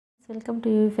Welcome to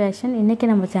you fashion. இன்றைக்கி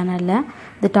நம்ம சேனலில்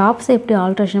இந்த டாப்ஸை எப்படி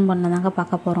ஆல்ட்ரேஷன் பண்ணதாங்க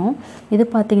பார்க்க போகிறோம். இது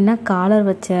பார்த்திங்கன்னா காலர்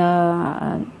வச்ச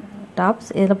டாப்ஸ்.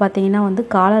 இதில் பார்த்திங்கன்னா வந்து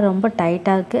காலர் ரொம்ப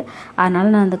டைட்டாக இருக்குது.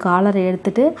 அதனால் நான் அந்த காலரை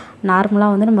எடுத்துகிட்டு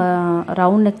நார்மலாக வந்து நம்ம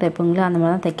ரவுண்ட் நெக் தைப்போங்களே அந்த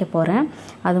மாதிரி தான் தைக்க போகிறேன்.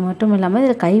 அது மட்டும் இல்லாமல்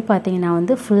இதில் கை பார்த்திங்கன்னா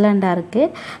வந்து ஃபுல் ஹேண்டாக இருக்குது.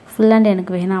 ஃபுல் ஹேண்ட்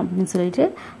எனக்கு வேணாம் அப்படின்னு சொல்லிட்டு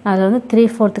நான் அதில் வந்து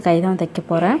 3/4 கை தான் தைக்க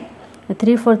போகிறேன்.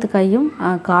 3/4 கையும்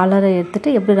காலரை எடுத்துகிட்டு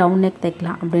எப்படி ரவுண்ட் நெக்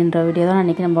தைக்கலாம் அப்படின்ற வீடியோ தான்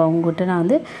இன்றைக்கி நம்ம உங்கள்கிட்ட நான்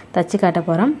வந்து தச்சு காட்ட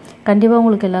போகிறேன். கண்டிப்பாக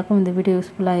உங்களுக்கு எல்லாருக்கும் இந்த வீடியோ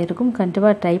யூஸ்ஃபுல்லாக இருக்கும்.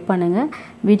 கண்டிப்பாக ட்ரை பண்ணுங்கள்.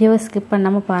 வீடியோவை ஸ்கிப்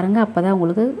பண்ணாமல் பாருங்கள். அப்போ தான்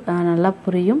உங்களுக்கு நல்லா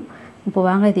புரியும். இப்போ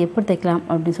வாங்க இது எப்படி தைக்கலாம்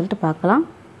அப்படின்னு சொல்லிட்டு பார்க்கலாம்.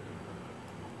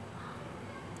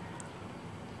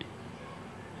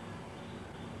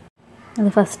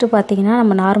 அது ஃபஸ்ட்டு பார்த்திங்கன்னா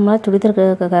நம்ம நார்மலாக சுடிதார்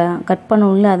கட்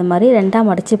பண்ணுவோம்ல அது மாதிரி 2ஆக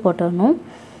மடித்து போட்டுடணும்.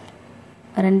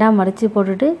 2ஆக மடித்து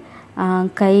போட்டுட்டு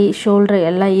கை ஷோல்டர்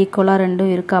எல்லாம் ஈக்குவலாக ரெண்டும்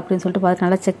இருக்கா அப்படின்னு சொல்லிட்டு பார்த்து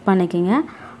நல்லா செக் பண்ணிக்கிங்க.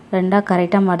 2ஆக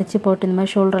கரெக்டாக மடித்து போட்டு இந்த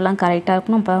மாதிரி ஷோல்டர்லாம் கரெக்டாக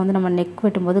இருக்கணும். அப்போ வந்து நம்ம நெக்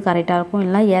வெட்டும்போது கரெக்டாக இருக்கும்.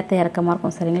 இல்லைனா ஏற்ற இறக்கமாக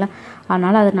இருக்கும். சரிங்களா?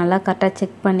 அதனால் அது நல்லா கரெக்டாக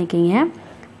செக் பண்ணிக்கிங்க.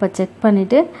 இப்போ செக்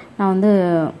பண்ணிவிட்டு நான் வந்து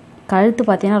கழுத்து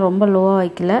பார்த்திங்கன்னா ரொம்ப லோவாக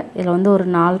வைக்கல. இதில் வந்து ஒரு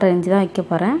 4.5 இன்ச்சு தான் வைக்க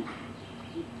போகிறேன்.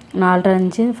 4.5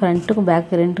 இன்ச்சு ஃப்ரண்ட்டுக்கும்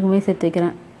பேக்கு ரெண்டுக்குமே சேர்த்து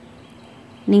வைக்கிறேன்.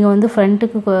 நீங்கள் வந்து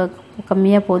ஃப்ரண்ட்டுக்கு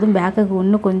கம்மியாக போதும், பேக்குக்கு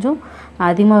இன்னும் கொஞ்சம்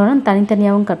அதிகமாக வேணும்.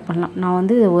 தனித்தனியாகவும் கட் பண்ணலாம். நான்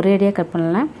வந்து ஒரே அடியாக கட்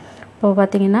பண்ணலை. இப்போ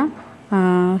பார்த்திங்கன்னா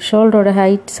ஷோல்டரோட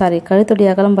கழுத்துடைய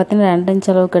அகலம் பார்த்திங்கன்னா 2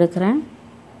 இன்ச் அளவுக்கு எடுக்கிறேன்.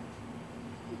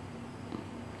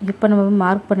 இப்போ நம்ம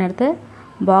மார்க் பண்ண இடத்த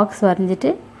பாக்ஸ்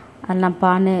வரைஞ்சிட்டு அதில்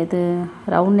நான் இது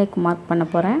ரவுண்ட் நெக் மார்க் பண்ண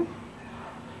போகிறேன்.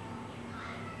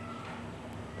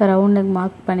 இப்போ ரவுண்ட் நெக்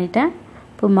மார்க் பண்ணிவிட்டேன்.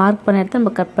 இப்போ மார்க் பண்ண இடத்த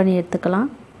நம்ம கட் பண்ணி எடுத்துக்கலாம்.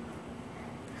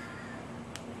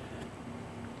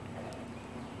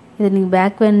 இது நீங்கள்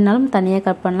பேக் வேணுனாலும் தனியாக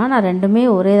கட் பண்ணலாம். நான் ரெண்டுமே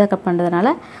ஒரே இதாக கட் பண்ணுறதுனால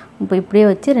இப்போ இப்படியே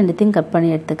வச்சு ரெண்டுத்தையும் கட் பண்ணி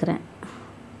எடுத்துக்கிறேன்.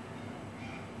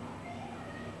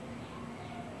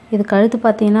 இது கழுத்து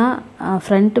பார்த்திங்கன்னா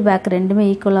ஃப்ரண்ட்டு பேக் ரெண்டுமே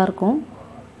ஈக்குவலாக இருக்கும்.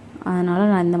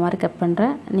 அதனால் நான் இந்த மாதிரி கட்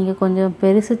பண்ணுறேன். நீங்கள் கொஞ்சம்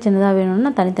பெருசு சின்னதாக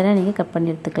வேணும்னா தனித்தனியாக நீங்கள் கட்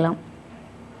பண்ணி எடுத்துக்கலாம்.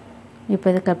 இப்போ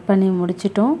இதை கட் பண்ணி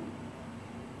முடிச்சிட்டோம்.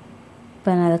 இப்போ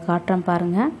நான் அதை காட்டுறேன்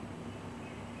பாருங்கள்.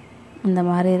 இந்த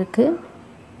மாதிரி இருக்குது.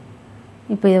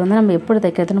 இப்போ இதை வந்து நம்ம எப்படி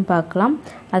தைக்கிறதுன்னு பார்க்கலாம்.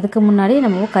 அதுக்கு முன்னாடி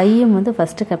நம்ம கையும் வந்து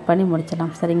ஃபஸ்ட்டு கட் பண்ணி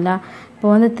முடிச்சிடலாம். சரிங்களா? இப்போ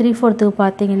வந்து 3/4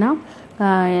 பார்த்திங்கன்னா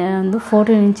வந்து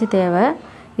 14 இன்ச்சு தேவை.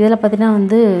 இதில் பார்த்திங்கன்னா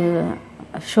வந்து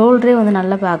ஷோல்டரே வந்து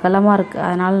நல்லா அகலமாக இருக்குது.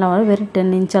 அதனால் நான் வந்து வெறும்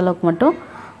 10 இன்ச் அளவுக்கு மட்டும்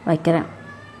வைக்கிறேன்.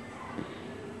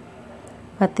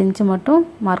 10 இன்ச்சு மட்டும்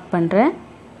மார்க் பண்ணுறேன்.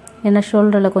 ஏன்னா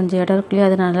ஷோல்டரில் கொஞ்சம் இடம் இருக்குல்லையோ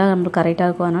அது நல்லா நம்மளுக்கு கரெக்டாக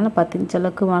இருக்கும். அதனால் 10 இன்ச்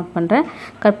அளவுக்கு மார்க் பண்ணுறேன்.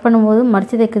 கட் பண்ணும்போது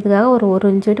மடித்து தைக்கிறதுக்காக ஒரு 1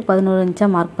 இன்ச் விட்டு 11 இன்ச்சாக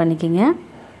மார்க் பண்ணிக்கோங்க.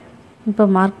 இப்போ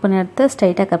மார்க் பண்ணி எடுத்து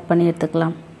ஸ்ட்ரைட்டாக கட் பண்ணி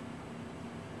எடுத்துக்கலாம்.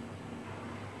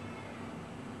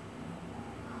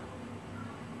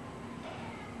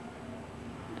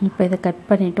 இப்போ இதை கட்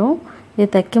பண்ணிட்டோம். இது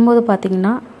தைக்கும்போது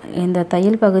பார்த்திங்கன்னா இந்த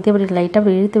தையல் பகுதி அப்படி லைட்டாக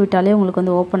அப்படி இழுத்து விட்டாலே உங்களுக்கு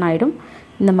வந்து ஓப்பன் ஆகிடும்.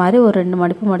 இந்த மாதிரி ஒரு 2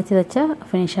 மடிப்பு மடித்து தைச்சா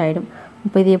ஃபினிஷ் ஆகிடும்.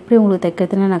 இப்போ இது எப்படி உங்களுக்கு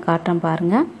தைக்கிறதுன்னு நான் காட்டுறேன்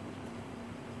பாருங்கள்.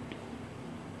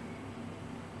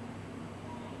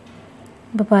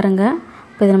 இப்போ பாருங்கள்.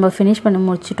 இப்போ இதை நம்ம ஃபினிஷ் பண்ணி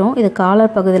முடிச்சிட்டோம். இது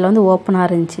காலர் பகுதியில் வந்து ஓப்பனாக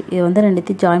இருந்துச்சு. இது வந்து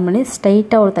ரெண்டுத்தையும் ஜாயின் பண்ணி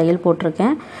ஸ்ட்ரைட்டாக ஒரு தையல்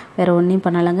போட்டிருக்கேன். வேறு ஒன்றையும்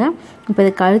பண்ணலைங்க. இப்போ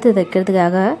இது கழுத்து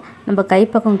தைக்கிறதுக்காக நம்ம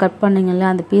கைப்பக்கம் கட் பண்ணிங்கள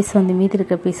அந்த பீஸ் வந்து மீதி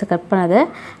இருக்கிற பீஸை கட் பண்ணதை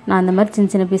நான் அந்த மாதிரி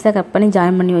சின்ன சின்ன பீஸாக கட் பண்ணி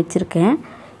ஜாயின் பண்ணி வச்சுருக்கேன்.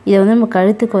 இதை வந்து நம்ம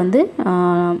கழுத்துக்கு வந்து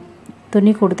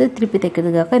துணி கொடுத்து திருப்பி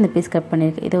தைக்கிறதுக்காக இந்த பீஸ் கட்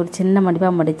பண்ணியிருக்கேன். இதை ஒரு சின்ன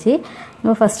மடிப்பாக மடித்து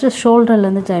நம்ம ஃபஸ்ட்டு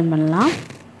ஷோல்டர்லேருந்து ஜாயின் பண்ணலாம்.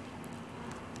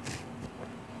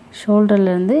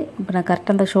 ஷோல்டர்லேருந்து இப்போ நான்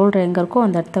கரெக்டாக அந்த ஷோல்டர் எங்கே இருக்கோ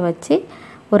அந்த இடத்த வச்சு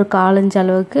ஒரு 1/4 இன்ச்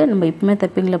அளவுக்கு நம்ம இப்போமே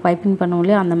தைப்பிங்கில் பைப்பிங் பண்ணுவோம்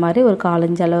இல்லையா அந்த மாதிரி ஒரு 1/4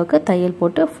 இன்ச் அளவுக்கு தையல்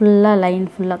போட்டு ஃபுல்லாக லைன்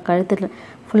ஃபுல்லாக கழுத்தில்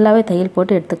ஃபுல்லாகவே தையல்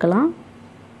போட்டு எடுத்துக்கலாம்.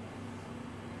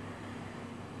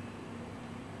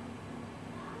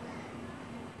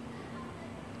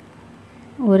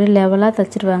 ஒரு லெவலாக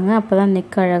தைச்சிடுவாங்க. அப்போ தான்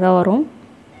நெக் அழகாக வரும்.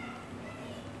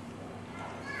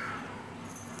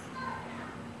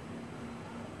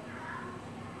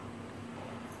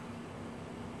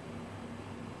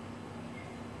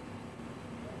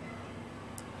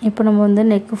 இப்போ நம்ம வந்து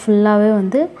நெக்கு ஃபுல்லாகவே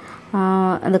வந்து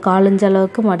அந்த 1/4 இன்ச்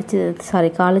அளவுக்கு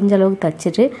 1/4 இன்ச் அளவுக்கு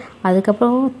தைச்சிட்டு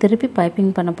அதுக்கப்புறம் திருப்பி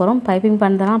பைப்பிங் பண்ண போகிறோம். பைப்பிங்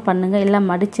பண்ணுறதுலாம் பண்ணுங்கள்.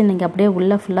 எல்லாம் மடித்து நீங்கள் அப்படியே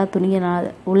உள்ளே ஃபுல்லாக துணியை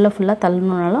உள்ளே ஃபுல்லாக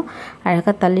தள்ளணுன்னாலும்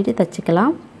அழகாக தள்ளிட்டு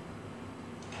தைச்சிக்கலாம்.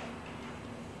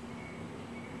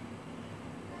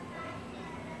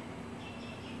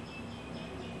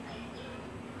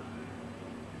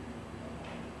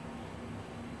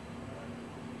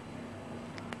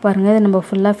 பாருங்கள். இதை நம்ம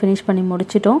ஃபுல்லாக ஃபினிஷ் பண்ணி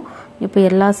முடிச்சிட்டோம். இப்போ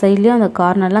எல்லா சைட்லேயும் அந்த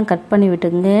கார்னர்லாம் கட் பண்ணி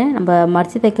விட்டுங்க. நம்ம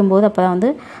மடித்து தைக்கும்போது அப்போ தான் வந்து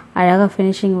அழகாக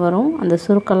ஃபினிஷிங் வரும். அந்த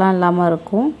சுருக்கெல்லாம் இல்லாமல்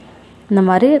இருக்கும். இந்த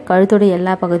மாதிரி கழுத்தோடைய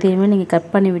எல்லா பகுதியுமே நீங்கள்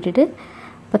கட் பண்ணி விட்டுட்டு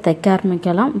இப்போ தைக்க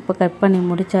ஆரம்பிக்கலாம். இப்போ கட் பண்ணி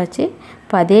முடிச்சாச்சு.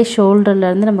 இப்போ அதே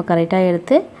ஷோல்டர்லேருந்து நம்ம கரெக்டாக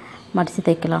எடுத்து மடித்து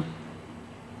தைக்கலாம்.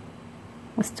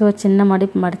 ஃபஸ்ட்டு ஒரு சின்ன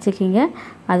மடிப்பு மடிச்சிக்கிங்க.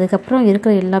 அதுக்கப்புறம்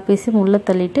இருக்கிற எல்லா பீஸையும் உள்ளே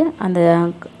தள்ளிட்டு அந்த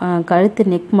கழுத்து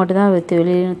நெக் மட்டும் தான்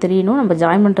வெளியில் தெரியணும். நம்ம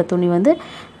ஜாயின் பண்ணுற துணி வந்து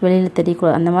வெளியில்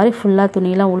தெரியக்கூடாது. அந்த மாதிரி ஃபுல்லாக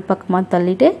துணியெல்லாம் உள்பக்கமாக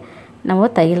தள்ளிட்டு நம்ம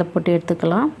தையலை போட்டு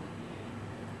எடுத்துக்கலாம்.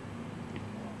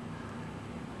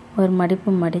 ஒரு மடிப்பு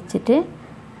மடிச்சுட்டு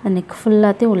அந்த நெக்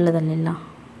ஃபுல்லாத்தையும் உள்ளே தள்ளிடலாம்.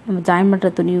 நம்ம ஜாயின் பண்ணுற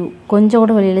துணி கொஞ்சம்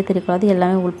கூட வெளியில் தெரியக்கூடாது,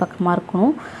 எல்லாமே உள்பக்கமாக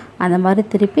இருக்கணும். அந்த மாதிரி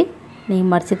திருப்பி நீங்கள்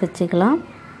மடித்து தைச்சிக்கலாம்.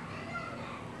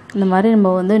 இந்த மாதிரி நம்ம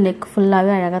வந்து நெக்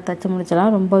ஃபுல்லாகவே அழகாக தைச்சி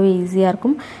முடிச்சிடலாம். ரொம்பவே ஈஸியாக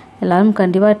இருக்கும். எல்லோரும்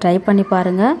கண்டிப்பாக ட்ரை பண்ணி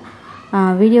பாருங்கள்.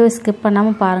 வீடியோவை ஸ்கிப்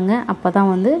பண்ணாமல் பாருங்கள். அப்போ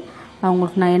தான் வந்து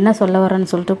உங்களுக்கு நான் என்ன சொல்ல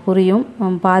வரேன்னு சொல்லிட்டு புரியும்.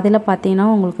 பாதியில் பார்த்தீங்கன்னா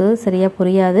உங்களுக்கு சரியாக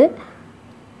புரியாது.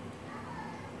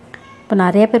 இப்போ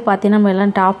நிறைய பேர் பார்த்தீங்கன்னா நம்ம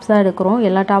எல்லாம் டாப்ஸ் தான் எடுக்கிறோம்.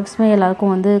 எல்லா டாப்ஸுமே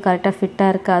எல்லாருக்கும் வந்து கரெக்டாக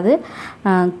ஃபிட்டாக இருக்காது.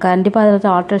 கண்டிப்பாக அதை வந்து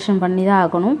ஆல்ட்ரேஷன் பண்ணி தான்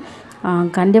ஆகணும்.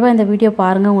 கண்டிப்பாக இந்த வீடியோ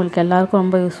பாருங்கள், உங்களுக்கு எல்லாருக்கும்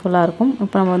ரொம்ப யூஸ்ஃபுல்லாக இருக்கும்.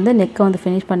 இப்போ நம்ம வந்து நெக்கை வந்து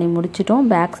ஃபினிஷ் பண்ணி முடிச்சிட்டோம்.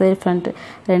 பேக் சைடு ஃப்ரண்ட்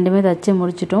ரெண்டுமே தைச்சி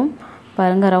முடிச்சிட்டோம்.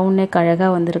 பாருங்கள், ரவுண்ட் நெக்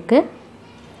அழகாக வந்திருக்கு.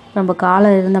 நம்ம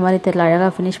காலை இருந்த மாதிரி தெரியல,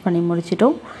 அழகாக ஃபினிஷ் பண்ணி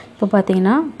முடிச்சிட்டோம். இப்போ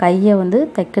பார்த்தீங்கன்னா கையை வந்து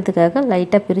தைக்கிறதுக்காக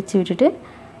லைட்டாக பிரித்து விட்டுட்டு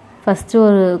ஃபஸ்ட்டு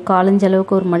ஒரு 1/4 இன்ச்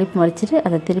அளவுக்கு ஒரு மடிப்பு மடிச்சுட்டு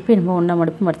அதை திருப்பி நம்ம ஒன்றா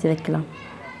மடிப்பு மடித்து தைக்கலாம்.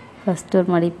 ஃபஸ்ட்டு ஒரு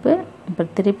மடிப்பு,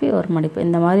 அப்புறம் திருப்பி ஒரு மடிப்பு,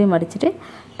 இந்த மாதிரி மடிச்சுட்டு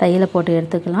தையலை போட்டு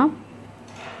எடுத்துக்கலாம்.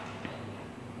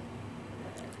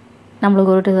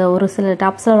 நம்மளுக்கு ஒரு சில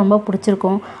டாப்ஸ்லாம் ரொம்ப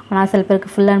பிடிச்சிருக்கும். ஆனால் சில பேருக்கு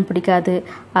ஃபுல் ஹேண்ட் பிடிக்காது.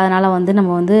 அதனால் வந்து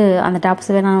நம்ம வந்து அந்த டாப்ஸ்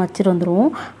வேணால் வச்சுட்டு வந்துடுவோம்.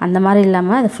 அந்த மாதிரி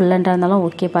இல்லாமல் அது ஃபுல் ஹேண்டாக இருந்தாலும்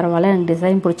ஓகே, பரவாயில்ல, எனக்கு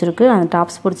டிசைன் பிடிச்சிருக்கு, அந்த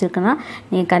டாப்ஸ் பிடிச்சிருக்குன்னா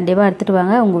நீங்கள் கண்டிப்பாக எடுத்துகிட்டு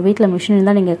வாங்க. உங்கள் வீட்டில் மிஷின்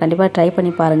இருந்தால் நீங்கள் கண்டிப்பாக ட்ரை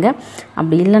பண்ணி பாருங்கள்.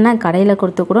 அப்படி இல்லைன்னா கடையில்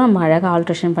கொடுத்து கூட நம்ம அழகாக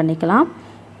ஆல்ட்ரேஷன் பண்ணிக்கலாம்.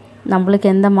 நம்மளுக்கு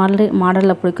எந்த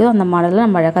மாடலில் பிடிக்குதோ அந்த மாடலில்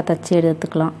நம்ம அழகாக தைச்சி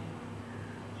எடுத்துக்கலாம்.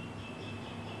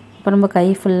 இப்போ நம்ம கை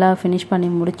ஃபுல்லாக ஃபினிஷ் பண்ணி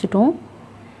முடிச்சிட்டோம்.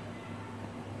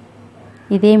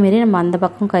 இதேமாரி நம்ம அந்த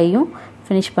பக்கம் கையும்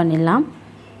ஃபினிஷ் பண்ணிடலாம்.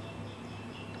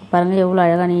 பாருங்கள் எவ்வளோ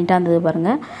அழகாக நீட்டாக இருந்தது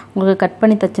பாருங்கள். உங்களுக்கு கட்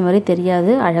பண்ணி தைச்ச மாதிரி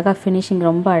தெரியாது, அழகாக ஃபினிஷிங்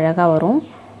ரொம்ப அழகாக வரும்.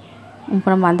 இப்போ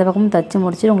நம்ம அந்த பக்கமும் தைச்சி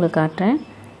முடிச்சுட்டு உங்களுக்கு காட்டுறேன்.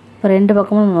 இப்போ 2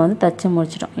 பக்கமும் நம்ம வந்து தைச்சி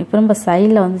முடிச்சிட்டோம். இப்போ நம்ம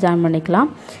சைடில் வந்து ஜாயின்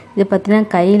பண்ணிக்கலாம். இது பார்த்திங்கன்னா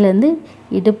கையிலேருந்து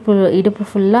இடுப்பு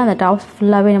ஃபுல்லாக அந்த டாப்ஸ்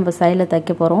ஃபுல்லாகவே நம்ம சைடில்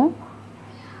தைக்க போகிறோம்.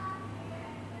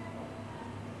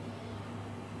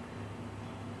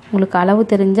 உங்களுக்கு அளவு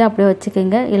தெரிஞ்சால் அப்படியே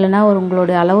வச்சுக்கோங்க. இல்லைனா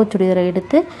உங்களுடைய அளவு சுடிதாரை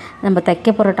எடுத்து நம்ம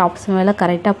தைக்க போகிற டாப்ஸ் மேலே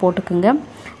கரெக்டாக போட்டுக்குங்க.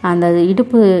 அந்த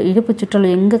இடுப்பு சுற்றல்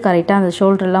எங்கே கரெக்டாக அந்த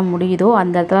ஷோல்டர்லாம் முடியுதோ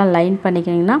அந்த இடத்துல லைன்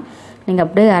பண்ணிக்கிட்டிங்கன்னா நீங்கள்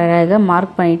அப்படியே அழகாக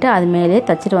மார்க் பண்ணிவிட்டு அது மேலே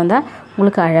தைச்சிட்டு வந்தால்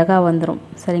உங்களுக்கு அழகாக வந்துடும்.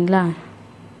 சரிங்களா?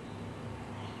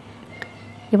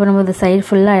 இப்போ நம்ம இந்த சைடு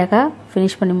ஃபுல்லாக அழகாக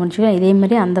ஃபினிஷ் பண்ணி முடிச்சுக்கலாம்.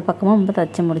 இதேமாரி அந்த பக்கமும் நம்ம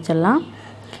தைச்சி முடிச்சிடலாம்.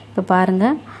 இப்போ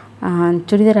பாருங்கள்,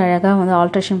 சுடிதார் அழகாக வந்து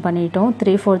ஆல்ட்ரேஷன் பண்ணிட்டோம்.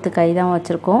 3/4 கை தான்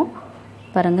வச்சுருக்கோம்.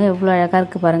 பாருங்கள் எவ்வளோ அழகாக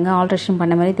இருக்குது பாருங்கள். ஆல்ட்ரேஷன்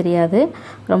பண்ண மாதிரி தெரியாது,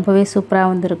 ரொம்பவே சூப்பராக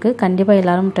வந்துருக்கு. கண்டிப்பாக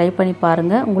எல்லோரும் ட்ரை பண்ணி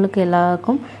பாருங்கள். உங்களுக்கு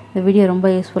எல்லாருக்கும் இந்த வீடியோ ரொம்ப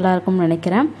யூஸ்ஃபுல்லாக இருக்கும்னு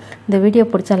நினைக்கிறேன். இந்த வீடியோ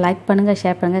பிடிச்சா லைக் பண்ணுங்கள்,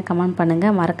 ஷேர் பண்ணுங்கள், கமெண்ட்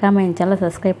பண்ணுங்கள். மறக்காமல் என் சேனலை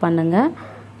சப்ஸ்கிரைப் பண்ணுங்கள்.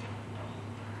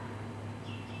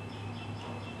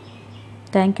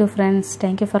 Thank you friends.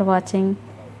 தேங்க்யூ ஃபார் வாட்சிங்.